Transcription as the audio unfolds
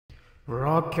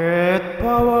Rocket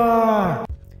power!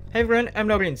 Hey everyone, I'm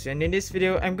Lawrence, and in this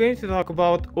video I'm going to talk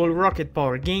about all Rocket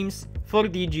Power games for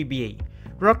the GBA.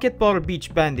 Rocket Power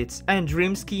Beach Bandits and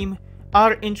Dream Scheme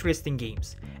are interesting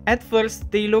games. At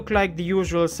first they look like the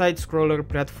usual side-scroller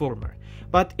platformer,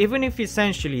 but even if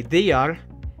essentially they are,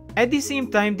 at the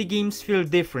same time the games feel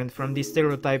different from the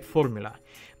stereotype formula,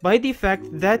 by the fact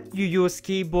that you use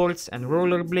skateboards and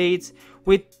rollerblades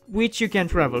with which you can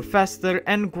travel faster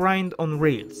and grind on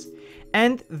rails.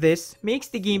 And this makes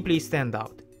the gameplay stand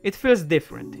out. It feels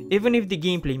different, even if the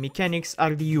gameplay mechanics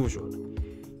are the usual.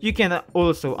 You can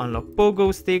also unlock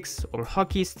pogo sticks or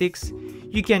hockey sticks,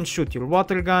 you can shoot your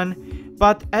water gun,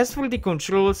 but as for the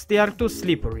controls, they are too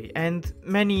slippery and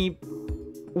many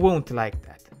won't like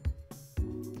that.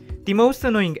 The most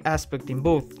annoying aspect in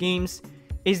both games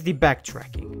is the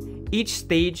backtracking. Each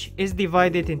stage is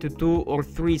divided into 2 or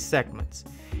 3 segments.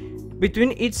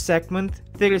 Between each segment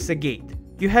there is a gate.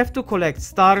 You have to collect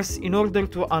stars in order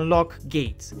to unlock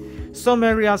gates. Some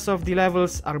areas of the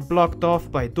levels are blocked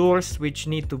off by doors which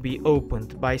need to be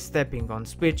opened by stepping on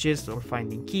switches or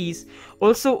finding keys.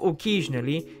 Also,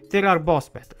 occasionally there are boss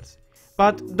battles.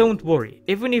 But don't worry,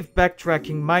 even if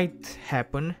backtracking might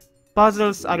happen,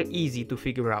 puzzles are easy to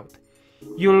figure out.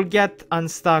 You'll get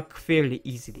unstuck fairly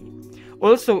easily.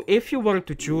 Also, if you were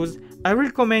to choose, I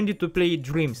recommend you to play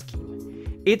Dream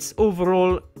Scheme. It's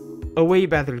overall a way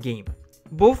better game.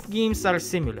 Both games are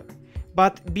similar,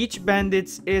 but Beach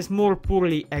Bandits is more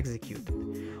poorly executed.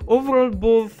 Overall,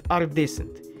 both are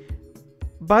decent,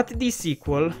 but the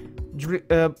sequel,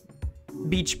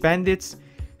 Beach Bandits,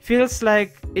 feels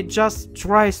like it just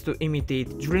tries to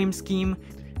imitate Dream Scheme,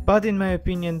 but in my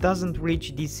opinion doesn't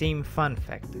reach the same fun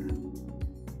factor.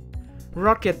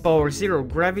 Rocket Power Zero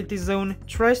Gravity Zone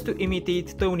tries to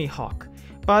imitate Tony Hawk,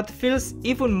 but feels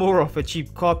even more of a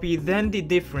cheap copy than the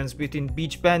difference between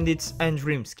Beach Bandits and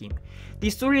Dream Scheme.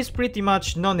 The story is pretty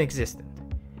much non-existent.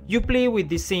 You play with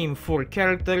the same 4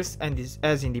 characters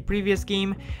as in the previous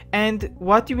game, and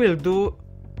what you will do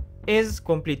is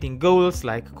completing goals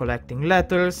like collecting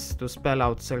letters to spell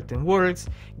out certain words,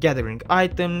 gathering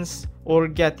items, or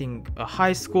getting a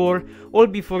high score, all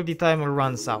before the timer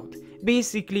runs out.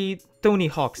 Basically Tony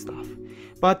Hawk stuff.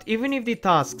 But even if the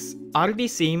tasks are the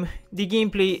same, the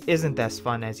gameplay isn't as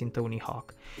fun as in Tony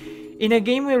Hawk. In a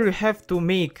game where you have to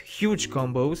make huge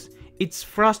combos, it's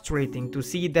frustrating to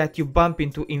see that you bump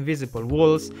into invisible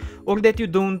walls or that you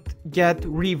don't get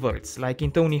reverts like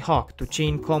in Tony Hawk to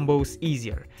chain combos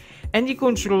easier. And the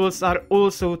controls are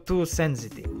also too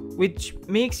sensitive, which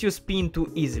makes you spin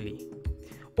too easily.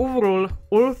 Overall,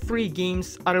 all 3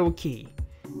 games are okay.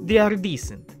 They are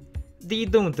decent. They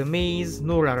don't amaze,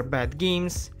 nor are bad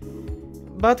games,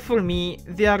 but for me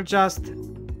they are just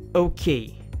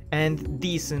okay and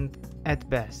decent at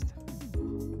best.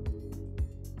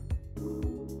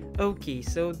 Okay,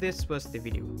 so this was the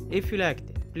video. If you liked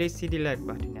it, please hit the like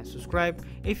button and subscribe.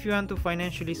 If you want to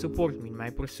financially support me in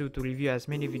my pursuit to review as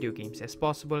many video games as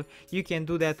possible, you can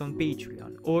do that on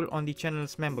Patreon or on the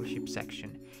channel's membership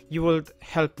section. You would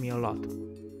help me a lot.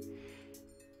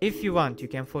 If you want, you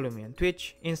can follow me on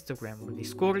Twitch, Instagram or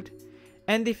Discord.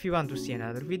 And if you want to see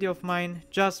another video of mine,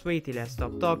 just wait till I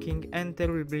stop talking and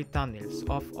there will be thumbnails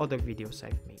of other videos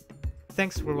I've made.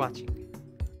 Thanks for watching.